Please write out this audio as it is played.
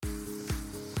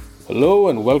Hello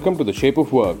and welcome to The Shape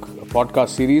of Work, a podcast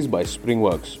series by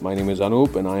Springworks. My name is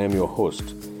Anup and I am your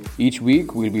host. Each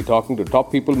week, we'll be talking to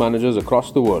top people managers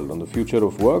across the world on the future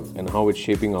of work and how it's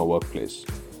shaping our workplace.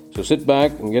 So sit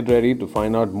back and get ready to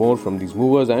find out more from these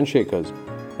movers and shakers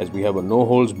as we have a no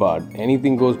holds barred,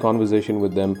 anything goes conversation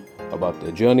with them about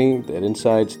their journey, their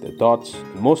insights, their thoughts,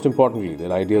 and most importantly,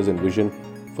 their ideas and vision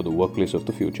for the workplace of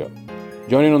the future.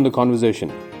 Join in on the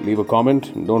conversation, leave a comment,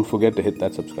 and don't forget to hit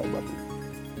that subscribe button.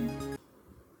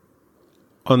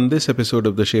 On this episode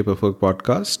of the Shape of Work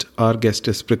podcast, our guest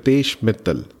is Pritesh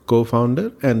Mittal,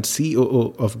 co-founder and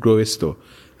COO of Growisto,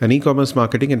 an e-commerce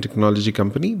marketing and technology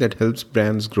company that helps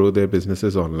brands grow their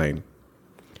businesses online.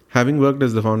 Having worked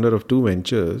as the founder of two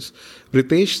ventures,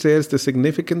 Pritesh shares the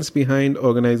significance behind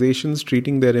organizations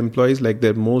treating their employees like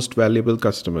their most valuable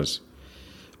customers.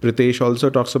 Pritesh also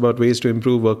talks about ways to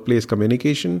improve workplace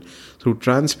communication through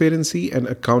transparency and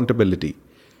accountability.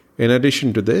 In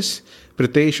addition to this,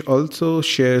 Pritesh also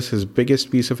shares his biggest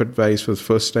piece of advice for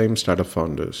first-time startup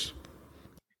founders.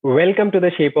 Welcome to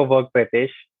the Shape of Work,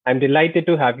 Pritesh. I'm delighted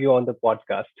to have you on the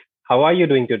podcast. How are you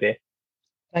doing today?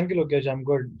 Thank you, Lokesh. I'm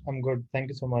good. Thank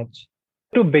you so much.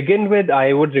 To begin with,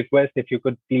 I would request if you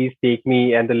could please take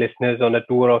me and the listeners on a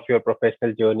tour of your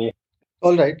professional journey.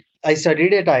 All right. I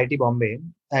studied at IIT Bombay,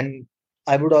 and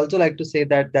I would also like to say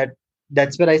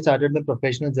that's where I started my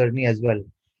professional journey as well.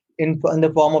 In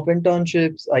the form of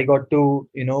internships, I got to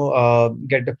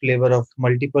get a flavor of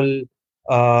multiple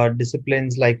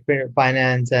disciplines like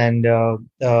finance and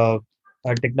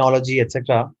technology,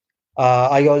 etc.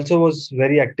 I also was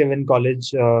very active in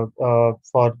college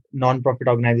for non-profit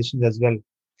organizations as well.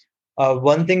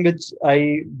 One thing which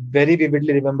I very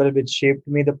vividly remember, which shaped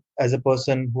me as a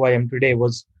person who I am today,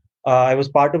 was I was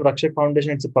part of Rakshak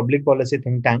Foundation. It's a public policy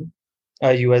think tank,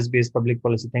 a US-based public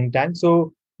policy think tank.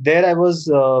 So there I was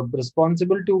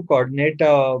responsible to coordinate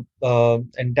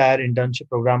entire internship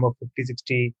program of 50,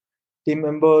 60 team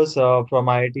members from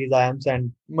IITs, IIMs,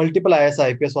 and multiple IS,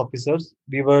 IPS officers.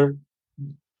 We were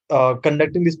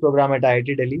conducting this program at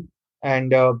IIT Delhi,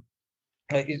 and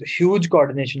huge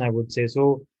coordination, I would say.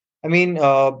 So, I mean,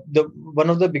 the one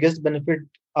of the biggest benefit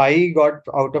I got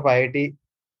out of IIT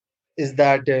is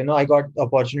that I got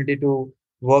opportunity to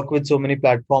work with so many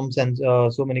platforms and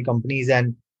so many companies,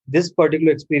 and this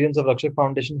particular experience of Rakshak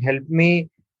Foundation helped me,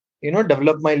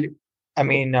 develop my,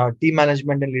 team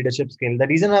management and leadership skill. The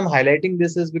reason I'm highlighting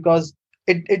this is because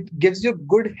it gives you a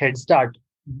good head start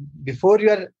before you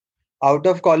are out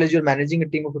of college. You're managing a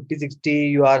team of 50, 60.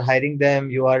 You are hiring them.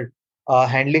 You are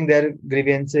handling their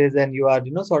grievances, and you are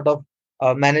sort of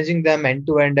managing them end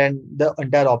to end and the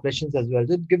entire operations as well.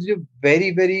 So it gives you very,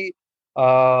 very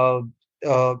uh,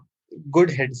 uh, good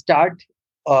head start,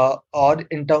 or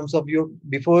in terms of you,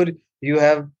 before you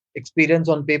have experience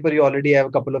on paper, you already have a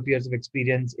couple of years of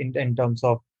experience in terms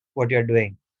of what you're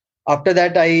doing. After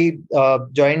that, I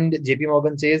joined JP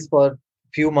Morgan Chase for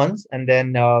few months, and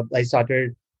then I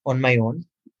started on my own.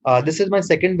 This is my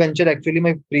second venture. Actually,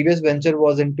 my previous venture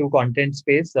was into content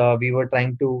space. We were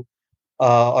trying to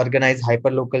organize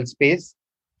hyperlocal space,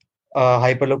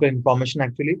 hyperlocal information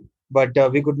actually, but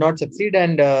we could not succeed,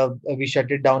 and we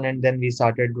shut it down, and then we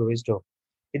started Growisto.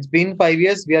 It's been 5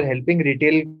 years. We are helping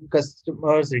retail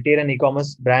customers, retail and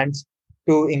e-commerce brands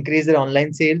to increase their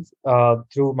online sales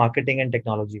through marketing and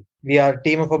technology. We are a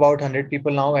team of about 100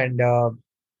 people now, and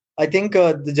I think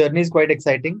the journey is quite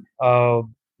exciting,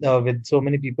 with so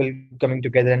many people coming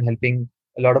together and helping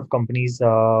a lot of companies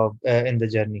in the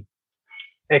journey.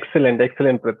 Excellent,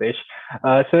 Pritesh.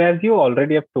 So as you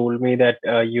already have told me that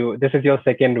you this is your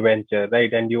second venture,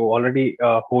 right? And you already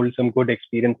hold some good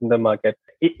experience in the market.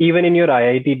 Even in your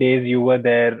IIT days, you were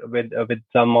there with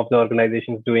some of the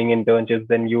organizations doing internships.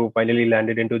 Then you finally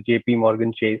landed into JP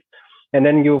Morgan Chase, and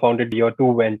then you founded your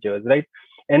two ventures, right?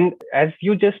 And as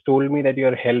you just told me that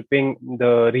you're helping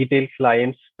the retail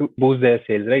clients to boost their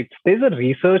sales, right? There's a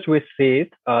research which says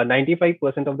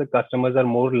 95% of the customers are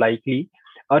more likely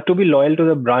to be loyal to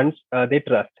the brands they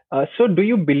trust. So do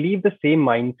you believe the same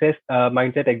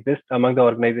mindset exists among the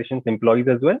organization's employees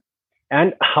as well?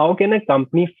 And how can a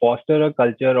company foster a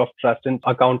culture of trust and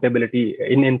accountability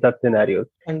in such scenarios?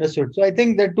 Understood. So I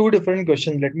think there are two different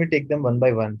questions. Let me take them one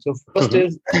by one. So first Mhm.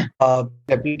 is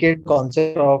replicate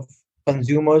concept of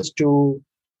consumers to,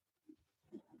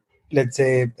 let's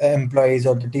say, employees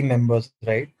or the team members,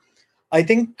 right? I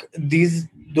think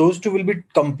those two will be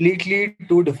completely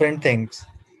two different things.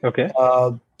 Okay.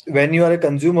 uh, when you are a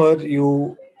consumer,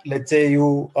 you, let's say,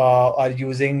 you are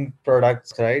using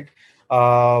products, right?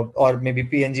 Or maybe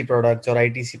PNG products or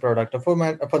ITC product, or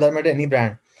for that matter any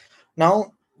brand.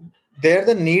 Now there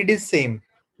the need is same.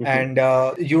 and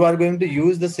you are going to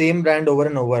use the same brand over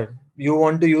and over. You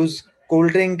want to use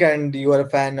cold drink and you are a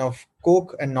fan of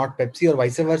Coke and not Pepsi, or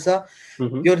vice versa.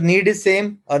 Mm-hmm. Your need is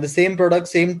same, the same product,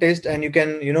 same taste, and you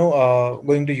can,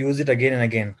 going to use it again and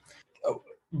again.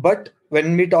 But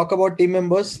when we talk about team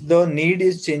members, the need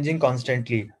is changing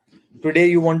constantly. Today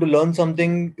you want to learn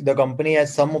something, the company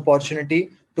has some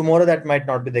opportunity. Tomorrow that might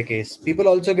not be the case. People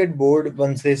also get bored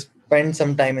once they spend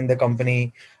some time in the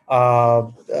company,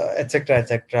 etc.,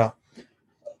 etc.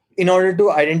 In order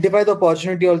to identify the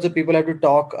opportunity, also people have to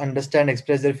talk, understand,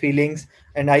 express their feelings,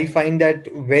 and I find that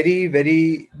very,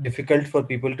 very difficult for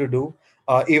people to do.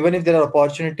 Even if there are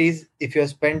opportunities, if you have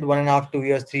spent 1.5, 2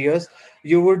 years, 3 years,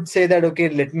 you would say that, okay,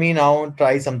 let me now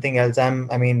try something else. I'm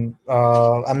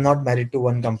not married to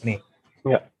one company.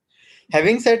 Yeah.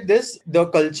 Having said this, the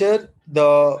culture,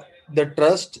 the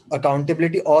trust,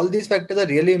 accountability, all these factors are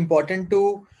really important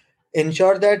to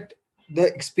ensure that the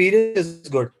experience is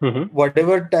good. Mm-hmm.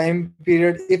 Whatever time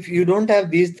period, if you don't have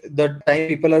these, the time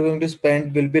people are going to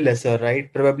spend will be lesser,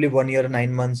 right? Probably 1 year,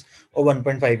 9 months, or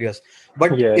 1.5 years.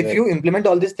 But Yeah. if Right. you implement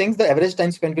all these things, the average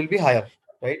time spent will be higher,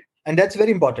 right? And that's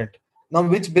very important. Now,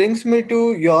 which brings me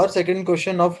to your second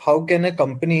question of how can a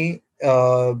company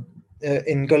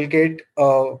inculcate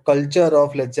a culture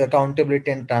of, let's say,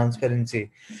 accountability and transparency.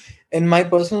 In my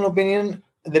personal opinion,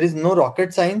 there is no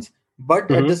rocket science, but at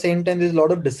the Mm-hmm. same time, there's a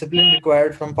lot of discipline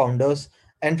required from founders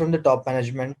and from the top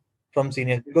management, from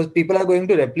seniors, because people are going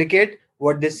to replicate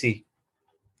what they see,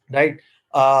 right?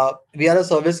 We are a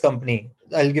service company.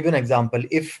 I'll give you an example.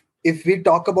 If we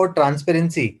talk about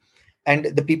transparency, and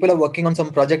the people are working on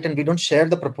some project and we don't share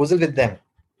the proposal with them,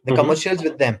 the Mm-hmm. commercials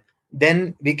with them,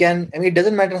 then we can, I mean, it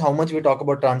doesn't matter how much we talk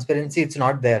about transparency, it's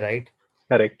not there, right?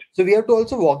 Correct. So we have to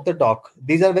also walk the talk.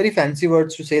 These are very fancy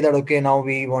words to say that, okay, now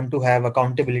we want to have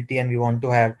accountability and we want to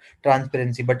have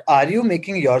transparency. But are you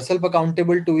making yourself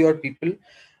accountable to your people?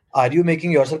 Are you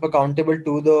making yourself accountable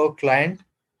to the client?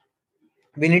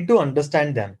 We need to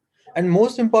understand them. And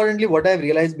most importantly, what I've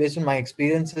realized based on my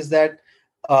experience is that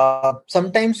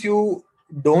sometimes you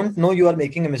don't know you are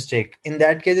making a mistake. In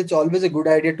that case, it's always a good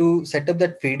idea to set up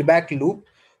that feedback loop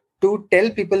to tell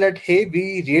people that, hey,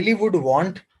 we really would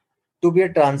want to be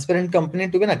a transparent company,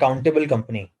 to be an accountable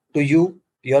company to you,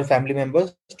 your family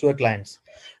members, to your clients.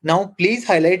 Now, please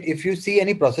highlight if you see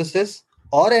any processes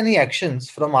or any actions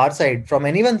from our side, from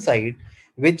anyone's side,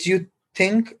 which you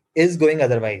think is going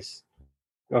otherwise.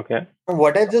 Okay. Now,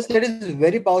 what I've just said is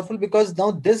very powerful, because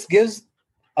now this gives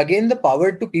again the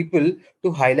power to people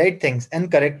to highlight things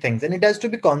and correct things, and it has to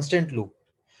be constant loop.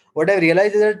 What I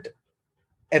realized is that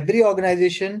every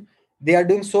organization, they are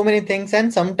doing so many things,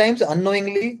 and sometimes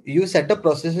unknowingly you set up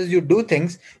processes, you do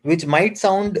things which might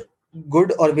sound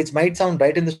good or which might sound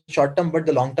right in the short term, but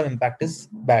the long term impact is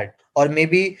bad. Or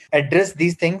maybe address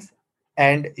these things,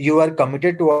 and you are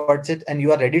committed towards it and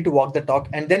you are ready to walk the talk,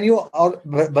 and then you are,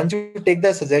 once you take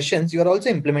the suggestions, you are also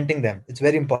implementing them. It's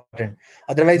very important.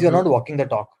 Otherwise you're not Mm-hmm. walking the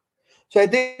talk. So I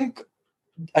think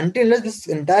until unless this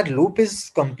entire loop is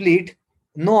complete,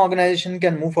 no organization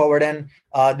can move forward, and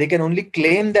they can only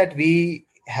claim that we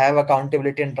have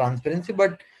accountability and transparency.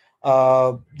 But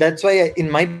that's why, in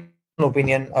my personal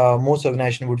opinion, most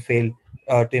organization would fail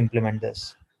to implement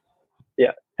this.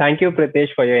 Yeah. Thank you,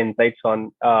 Pritesh, for your insights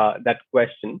on that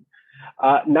question.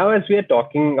 Now, as we are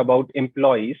talking about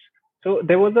employees, so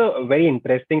there was a very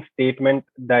interesting statement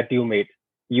that you made.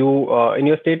 You, in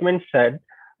your statement, said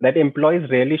that employees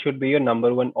really should be your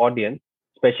number one audience,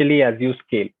 especially as you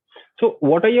scale. So,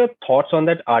 what are your thoughts on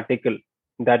that article,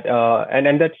 that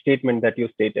and that statement that you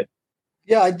stated?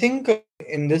 Yeah, I think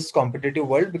in this competitive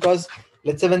world, because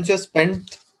let's say once you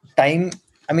spend time,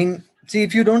 I mean, see,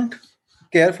 if you don't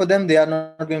care for them, they are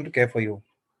not going to care for you,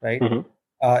 right?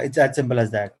 Mm-hmm. It's as simple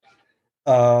as that.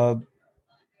 Uh,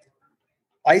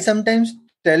 I sometimes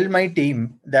tell my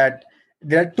team that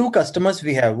there are two customers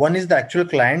we have. One is the actual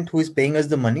client who is paying us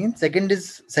the money. And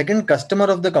second customer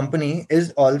of the company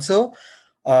is also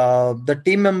the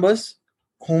team members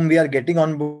whom we are getting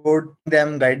on board,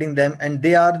 training them, guiding them, and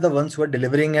they are the ones who are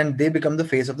delivering, and they become the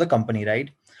face of the company,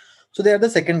 right? So they are the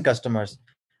second customers.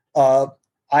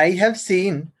 I have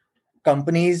seen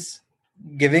companies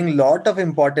giving lot of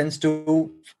importance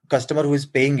to customer who is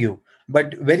paying you,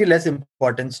 but very less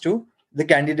importance to the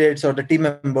candidates or the team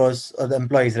members or the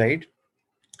employees, right?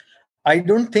 I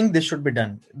don't think this should be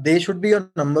done. They should be your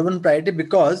number one priority,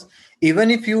 because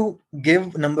even if you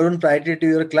give number one priority to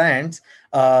your clients,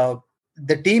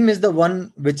 the team is the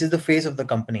one which is the face of the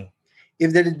company.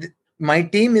 If my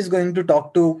team is going to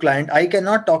talk to client, I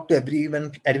cannot talk to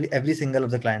every single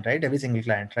of the client, right? Every single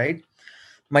client, right?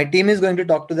 My team is going to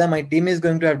talk to them. My team is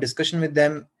going to have discussion with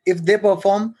them. If they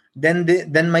perform,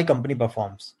 then my company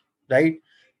performs, right?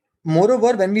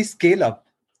 Moreover, when we scale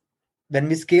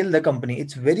the company,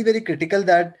 it's very, very critical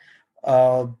that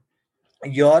uh,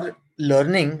 your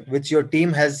learning which your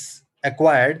team has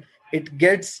acquired, it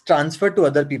gets transferred to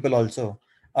other people also.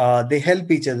 They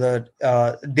help each other.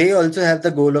 They also have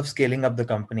the goal of scaling up the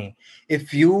company.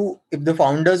 If the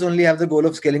founders only have the goal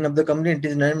of scaling up the company, it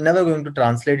is never going to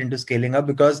translate into scaling up,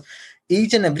 because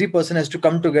each and every person has to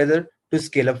come together to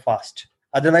scale up fast.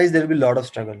 Otherwise there will be a lot of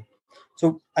struggle.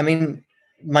 So I mean,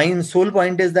 my sole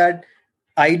point is that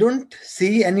I don't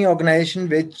see any organization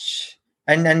which,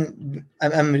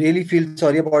 I'm really feel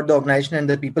sorry about the organization and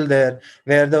the people there,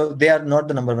 where they are not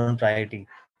the number one priority.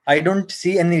 I don't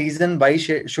see any reason why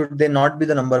should they not be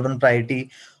the number one priority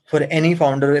for any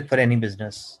founder, for any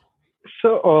business.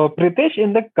 So, Pritesh,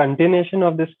 in the continuation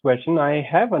of this question, I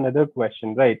have another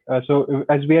question, right?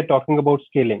 As we are talking about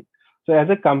scaling, so as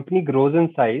a company grows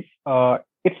in size,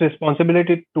 its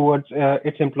responsibility towards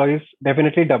its employees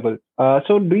definitely double.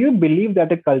 So, do you believe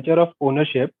that a culture of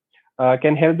ownership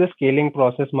can help the scaling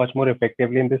process much more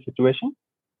effectively in this situation?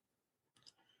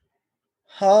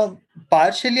 Uh,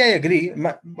 Partially, I agree,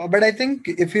 but I think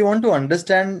if you want to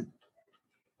understand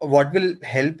what will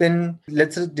help in,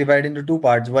 let's just divide into two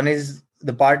parts. One is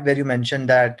the part where you mentioned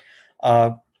that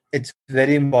it's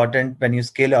very important when you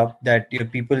scale up that your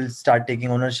people start taking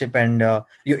ownership, and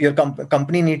your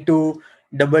company need to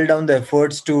double down the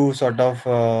efforts to sort of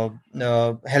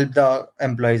help the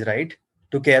employees, right,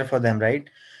 to care for them, right?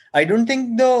 I don't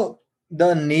think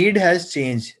the need has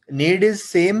changed. Need is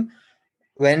same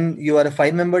when you are a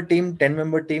 5 member team, 10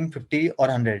 member team, 50 or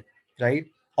 100, right?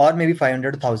 Or maybe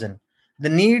 500,000. The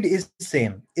need is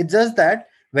same. It's just that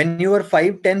when you are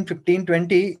 5, 10, 15,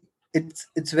 20,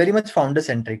 it's very much founder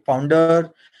centric.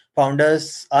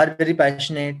 Founders are very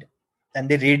passionate, and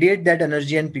they radiate that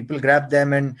energy, and people grab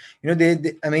them, and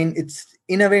I mean, it's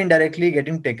in a way indirectly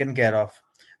getting taken care of.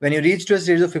 When you reach to a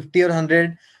stage of 50 or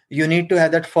 100, you need to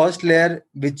have that first layer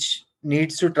which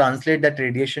needs to translate that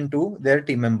radiation to their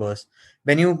team members.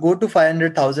 When you go to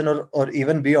 500,000 or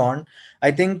even beyond,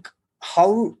 I think,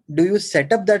 how do you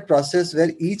set up that process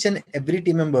where each and every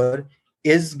team member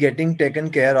is getting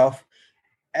taken care of,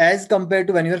 as compared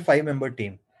to when you're a 5 member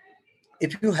team?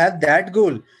 If you have that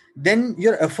goal, then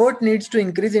your effort needs to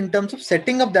increase in terms of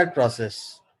setting up that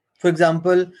process. For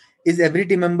example, is every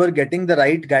team member getting the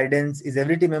right guidance? Is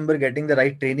every team member getting the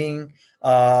right training?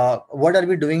 What are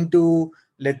we doing to,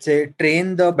 let's say,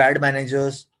 train the bad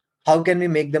managers? How can we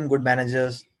make them good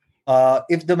managers?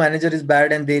 If the manager is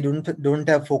bad and they don't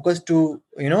have focus to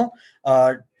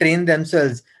train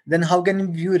themselves, then how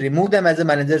can you remove them as a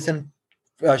managers and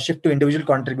shift to individual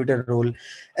contributor role,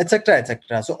 etc.,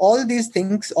 etc. So all these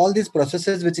things, all these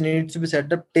processes which needs to be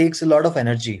set up takes a lot of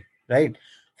energy, right?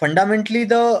 Fundamentally,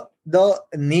 the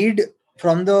need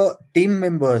from the team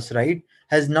members, right,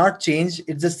 has not changed.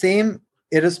 It's the same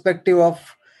irrespective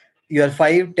of your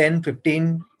 5, 10,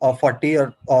 15, or 40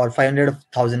 or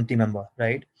 500,000 team member,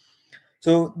 right?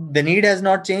 So the need has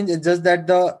not changed. It's just that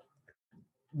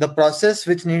the process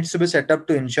which needs to be set up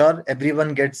to ensure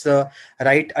everyone gets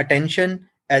right attention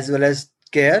as well as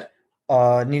care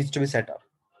needs to be set up.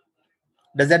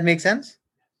 Does that make sense?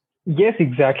 Yes,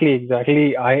 exactly,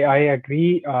 exactly. I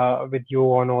agree with you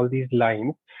on all these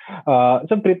lines. So,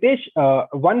 Pritesh,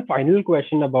 one final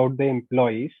question about the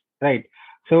employees, right?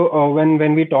 So,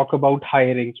 when we talk about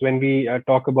hirings, when we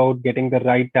talk about getting the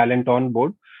right talent on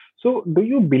board, so do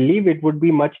you believe it would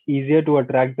be much easier to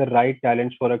attract the right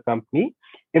talents for a company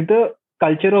if the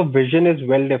culture of vision is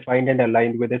well defined and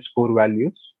aligned with its core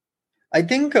values? I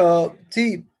think,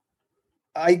 see,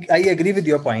 I agree with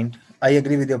your point. I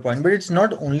agree with your point, but it's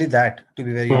not only that, to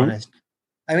be very Hmm. honest.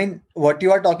 I mean, what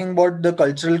you are talking about, the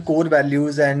cultural core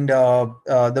values and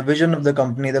the vision of the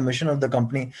company, the mission of the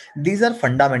company, these are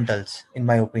fundamentals, in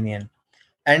my opinion.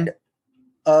 And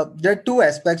there are two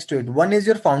aspects to it. One is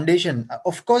your foundation.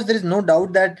 Of course, there is no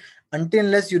doubt that until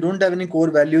unless you don't have any core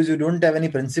values, you don't have any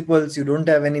principles, you don't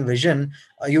have any vision,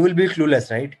 you will be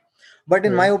clueless, right? But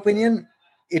in my Right. opinion,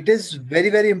 it is very,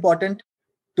 very important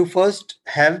to first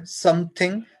have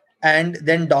something and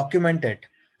then document it.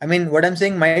 I mean, what I'm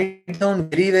saying might sound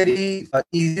very, very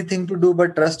easy thing to do,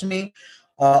 but trust me,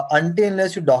 until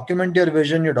unless you document your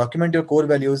vision, you document your core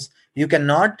values, you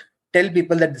cannot tell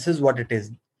people that this is what it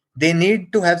is. They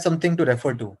need to have something to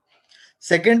refer to.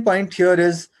 Second point here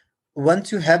is,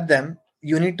 once you have them,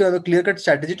 you need to have a clear cut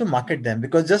strategy to market them,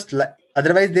 because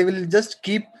otherwise they will just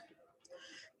keep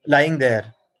lying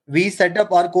there. We set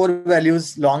up our core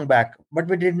values long back, but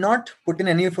we did not put in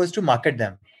any efforts to market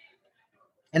them.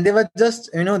 And they were just,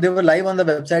 they were live on the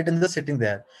website and just sitting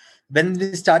there. When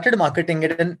we started marketing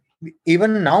it, and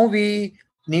even now we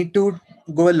need to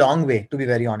go a long way, to be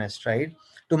very honest, right,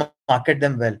 to market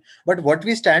them well. But what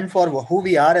we stand for, who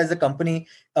we are as a company,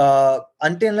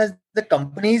 until unless the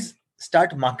companies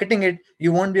start marketing it,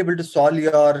 you won't be able to solve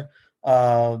your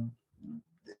uh,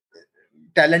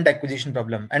 talent acquisition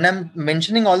problem. And I'm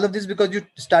mentioning all of this because you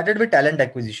started with talent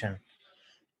acquisition.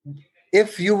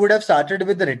 If you would have started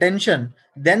with the retention,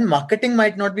 then marketing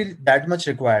might not be that much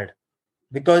required,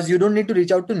 because you don't need to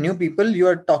reach out to new people. You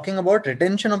are talking about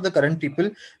retention of the current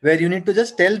people, where you need to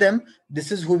just tell them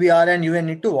this is who we are and you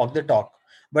need to walk the talk.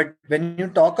 But when you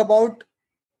talk about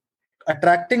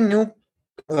attracting new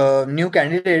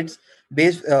candidates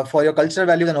based for your cultural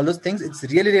values and all those things, it's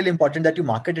really really important that you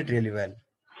market it really well.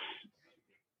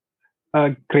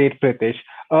 Great, Pritesh.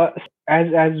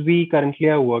 As we currently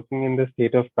are working in the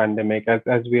state of pandemic,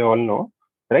 as we all know,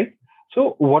 right?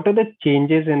 So, what are the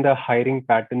changes in the hiring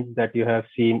patterns that you have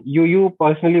seen? You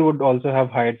personally would also have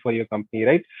hired for your company,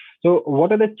 right? So,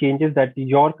 what are the changes that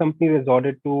your company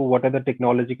resorted to? What are the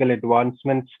technological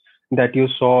advancements that you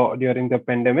saw during the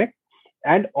pandemic?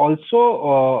 And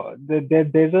also,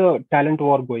 there's a talent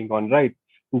war going on, right?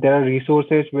 There are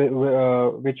resources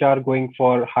which are going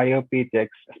for higher paychecks,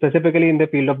 specifically in the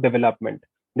field of development.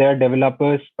 There are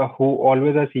developers who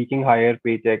always are seeking higher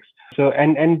paychecks. So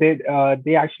and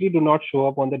they actually do not show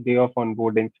up on the day of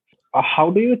onboarding. How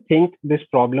do you think this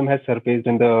problem has surfaced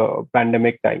in the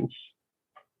pandemic times?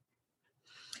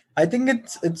 I think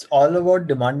it's all about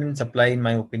demand and supply, in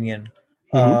my opinion.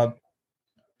 Mm-hmm.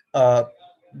 uh, uh,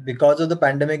 because of the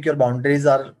pandemic, your boundaries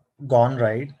are gone,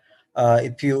 right?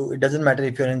 If you, it doesn't matter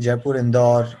if you're in Jaipur,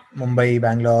 Indore, Mumbai,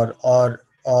 Bangalore,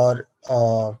 or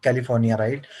California,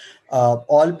 right?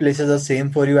 All places are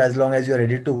same for you as long as you're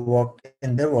ready to work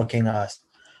in their working hours.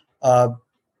 uh,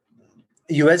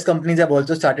 US companies have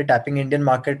also started tapping Indian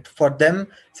market. For them,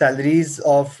 salaries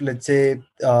of, let's say,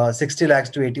 60 lakhs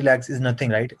to 80 lakhs is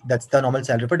nothing, right? That's the normal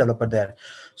salary for developer there.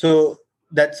 So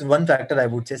that's one factor I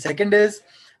would say. Second is,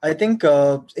 I think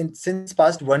since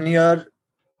past 1 year,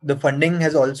 the funding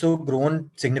has also grown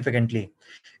significantly.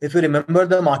 If you remember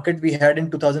the market we had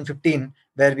in 2015,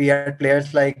 where we had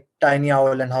players like Tiny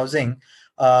Owl and Housing,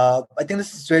 I think the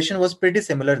situation was pretty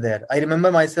similar there. I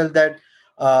remember myself that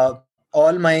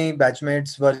all my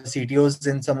batchmates were CTOs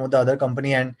in some of the other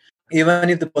company, and even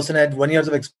if the person had 1 years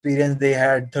of experience, they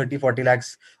had 30-40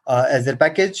 lakhs as their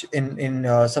package in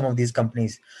some of these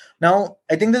companies. Now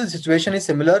I think the situation is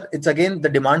similar. It's again, the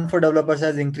demand for developers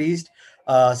has increased,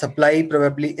 supply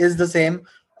probably is the same,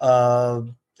 uh,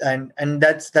 and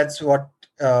that's what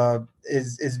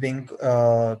is being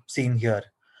seen here.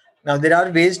 Now there are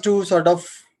ways to sort of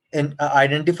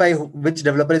identify which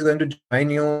developer is going to join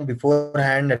you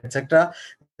beforehand, etc.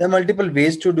 There are multiple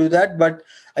ways to do that, but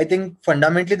I think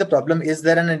fundamentally the problem is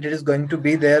there, and it is going to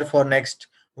be there for next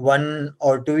 1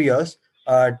 or 2 years,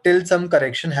 till some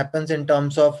correction happens in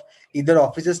terms of either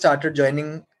offices started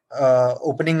joining,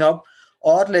 opening up,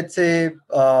 or let's say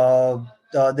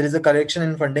there is a correction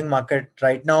in funding market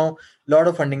right now. A lot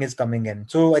of funding is coming in,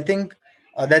 so I think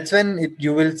that's when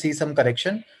you will see some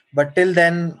correction. But till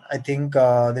then, I think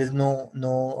there is no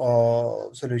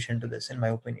solution to this, in my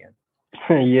opinion.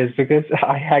 Yes, because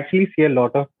I actually see a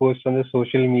lot of posts on the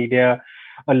social media,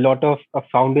 a lot of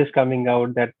founders coming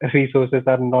out that resources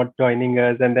are not joining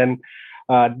us, and then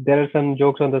there are some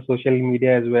jokes on the social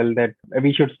media as well that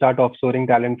we should start offshoring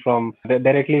talent from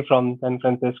directly from San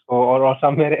Francisco or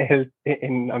somewhere else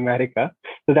in America.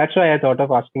 So that's why I thought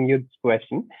of asking you this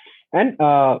question. And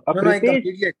No, no, I Pritesh,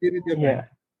 completely agree with your yeah, point.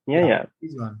 yeah, Yeah, yeah.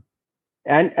 please go on.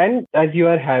 And as you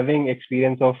are having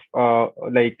experience of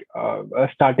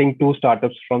starting two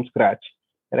startups from scratch,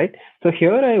 right? So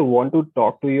here I want to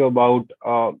talk to you about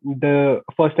the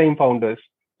first time founders,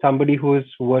 somebody who is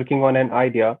working on an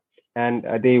idea and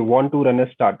they want to run a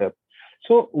startup.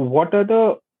 So what are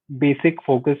the basic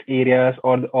focus areas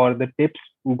or the tips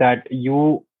that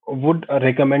you would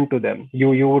recommend to them,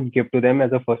 you would give to them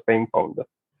as a first time founder?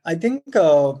 I think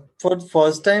for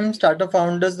first time startup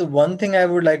founders, the one thing I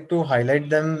would like to highlight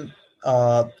them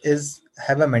is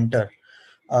have a mentor,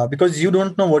 because you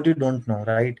don't know what you don't know,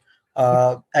 right?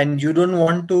 And you don't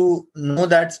want to know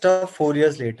that stuff 4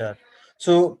 years later.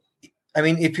 So I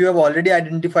mean, if you have already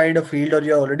identified a field, or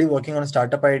you're already working on a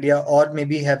startup idea, or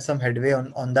maybe have some headway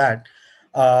on that,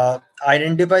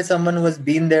 identify someone who has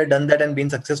been there, done that, and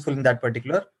been successful in that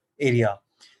particular area.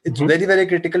 It's Mm-hmm. very, very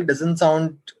critical. Doesn't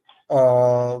sound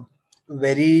uh,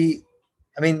 very.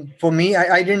 I mean, for me,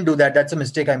 I didn't do that. That's a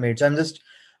mistake I made. So I'm just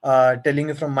telling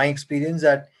you from my experience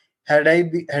that had I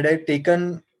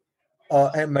taken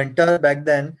a mentor back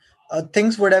then,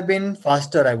 things would have been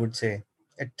faster, I would say.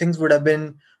 Things would have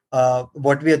been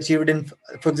what we achieved in,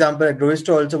 for example, at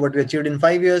Grovisto also, what we achieved in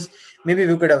 5 years, maybe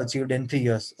we could have achieved in 3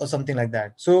 years or something like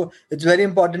that. So it's very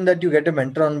important that you get a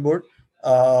mentor on board.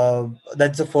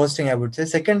 That's the first thing I would say.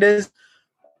 Second is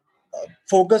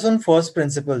focus on first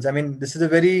principles. I mean, this is a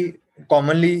very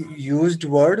commonly used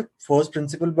word, first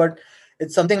principle, but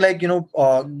it's something like,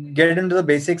 get into the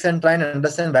basics and try and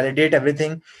understand, validate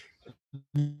everything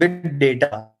with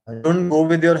data. Don't go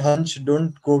with your hunch,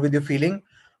 don't go with your feeling.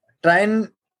 Try and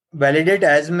validate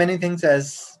as many things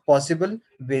as possible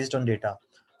based on data.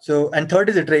 So, and third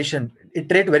is iteration.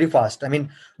 Iterate very fast. I mean,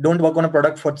 don't work on a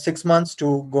product for 6 months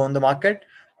to go on the market.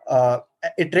 uh,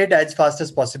 Iterate as fast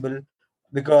as possible,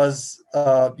 because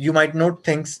you might know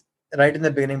things right in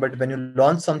the beginning, but when you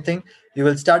launch something, you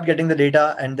will start getting the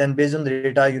data, and then based on the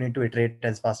data you need to iterate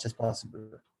as fast as possible.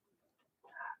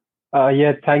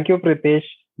 Yeah, thank you, Pritesh.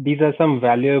 These are some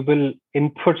valuable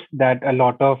inputs that a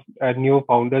lot of new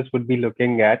founders would be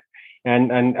looking at.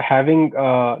 And having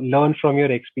learned from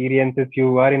your experiences,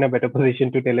 you are in a better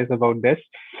position to tell us about this.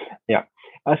 Yeah.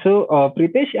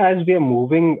 Pritesh, as we are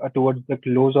moving towards the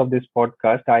close of this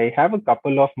podcast, I have a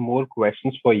couple of more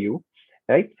questions for you.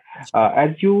 Right.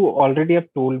 As you already have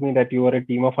told me that you are a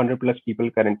team of 100 plus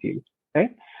people currently.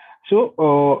 Right.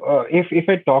 If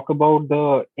I talk about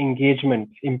the engagement,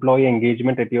 employee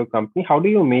engagement at your company, how do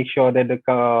you make sure that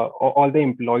all the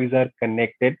employees are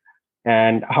connected,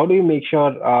 and how do you make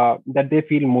sure that they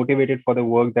feel motivated for the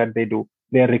work that they do?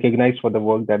 They are recognized for the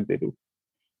work that they do.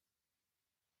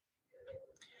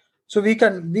 So we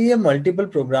have multiple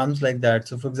programs like that.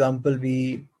 So for example,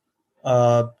 we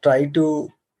try to,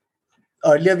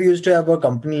 earlier we used to have a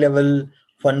company level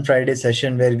fun Friday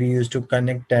session where we used to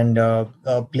connect and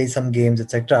play some games,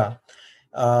 etc.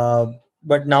 uh,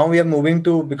 but now we are moving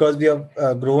to, because we have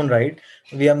grown, right,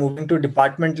 we are moving to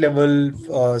department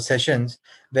level sessions,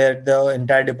 where the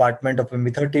entire department of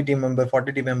maybe 30 team member,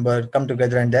 40 team member come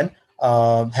together and then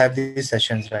have these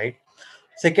sessions, right.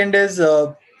 Second is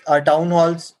our town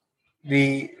halls.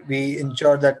 We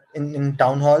ensure that in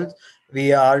town halls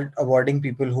we are awarding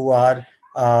people who are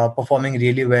performing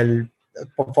really well,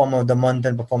 performer of the month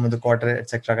and performer of the quarter,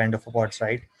 etc. kind of awards,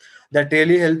 right. That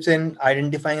really helps in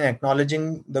identifying and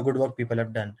acknowledging the good work people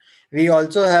have done. We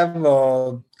also have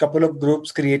a couple of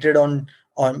groups created on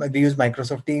we use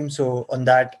Microsoft Teams. So on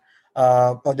that,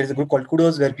 there's a group called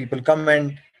Kudos where people come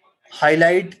and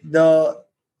highlight the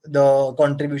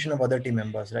contribution of other team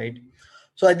members, right.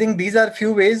 So I think these are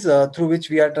few ways through which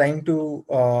we are trying to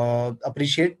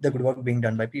appreciate the good work being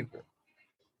done by people.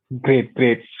 Great,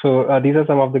 great. These are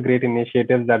some of the great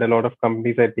initiatives that a lot of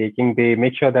companies are taking. They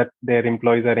make sure that their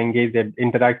employees are engaged and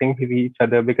interacting with each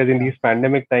other, because in Yeah. these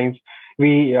pandemic times,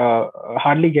 we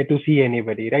hardly get to see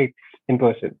anybody, right, in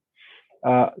person.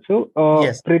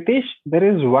 Yes. Pritesh, there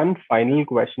is one final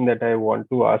question that I want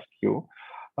to ask you.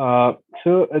 Uh,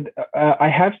 I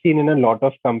have seen in a lot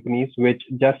of companies which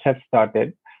just have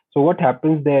started. So what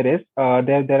happens there is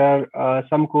there are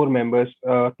some core members,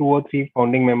 2 or 3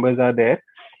 founding members are there,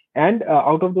 and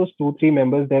out of those 2 3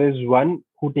 members, there is one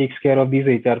who takes care of these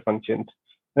HR functions,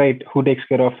 right? Who takes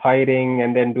care of hiring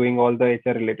and then doing all the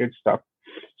HR related stuff.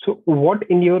 So, what,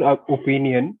 in your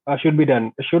opinion, should be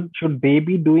done? Should they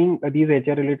be doing these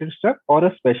HR related stuff, or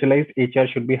a specialized HR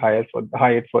should be hired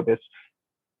for this?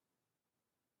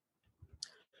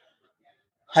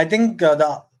 I think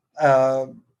the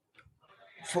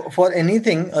for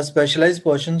anything, a specialized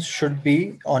person should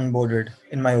be onboarded,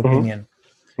 in my Mm-hmm, opinion.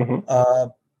 mm-hmm, Uh,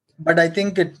 but I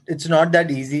think it's not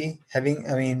that easy having.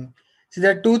 I mean, see,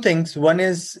 there are two things. One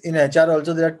is in HR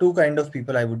also, there are two kind of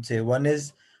people, I would say. One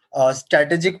is a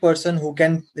strategic person who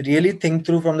can really think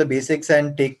through from the basics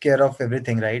and take care of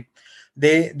everything, right.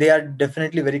 They are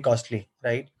definitely very costly,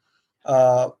 right.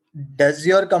 uh, does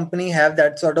your company have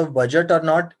that sort of budget or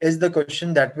not, is the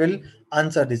question that will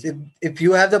answer this. If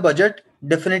you have the budget,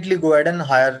 definitely go ahead and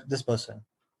hire this person,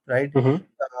 right. mm-hmm.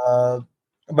 uh,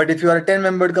 but if you are a 10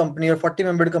 membered company or 40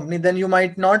 membered company, then you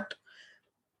might not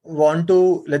want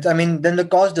to, let's, I mean, then the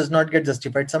cost does not get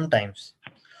justified sometimes.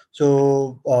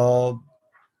 So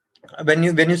when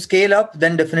you scale up,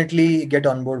 then definitely get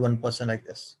on board one person like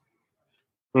this.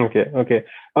 Okay, okay.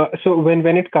 So when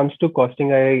it comes to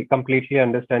costing, I completely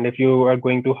understand if you are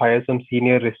going to hire some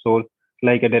senior resource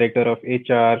like a director of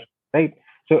HR, right?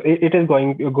 So it is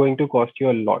going to cost you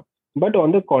a lot. But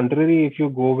on the contrary, if you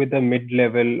go with a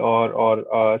mid-level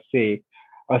or say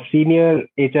a senior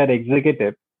HR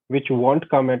executive, which won't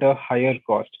come at a higher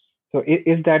cost. So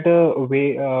is that a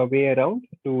way around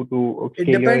to It scale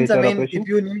your depends. I HR mean, if operations?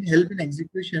 you need help in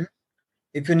execution,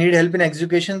 if you need help in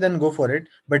execution, then go for it.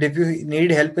 But if you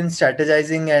need help in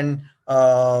strategizing and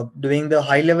doing the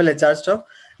high level HR stuff,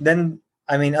 then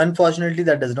I mean, unfortunately,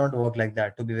 that does not work like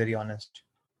that, to be very honest.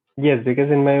 Yes,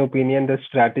 because in my opinion, the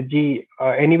strategy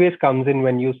anyways comes in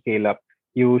when you scale up.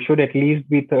 You should at least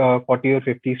be 40 or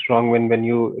 50 strong when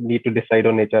you need to decide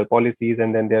on HR policies,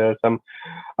 and then there are some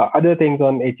other things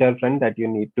on HR front that you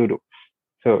need to do.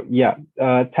 So yeah,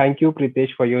 thank you,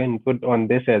 Pritesh, for your input on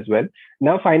this as well.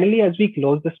 Now, finally, as we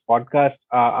close this podcast,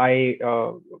 I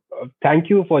thank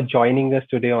you for joining us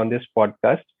today on this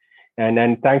podcast,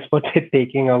 and thanks for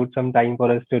taking out some time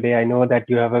for us today. I know that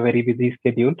you have a very busy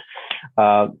schedule,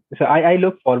 so I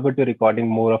look forward to recording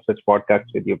more of such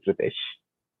podcasts with you, Pritesh.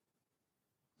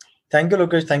 Thank you,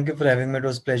 Lokesh. Thank you for having me. It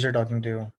was a pleasure talking to you.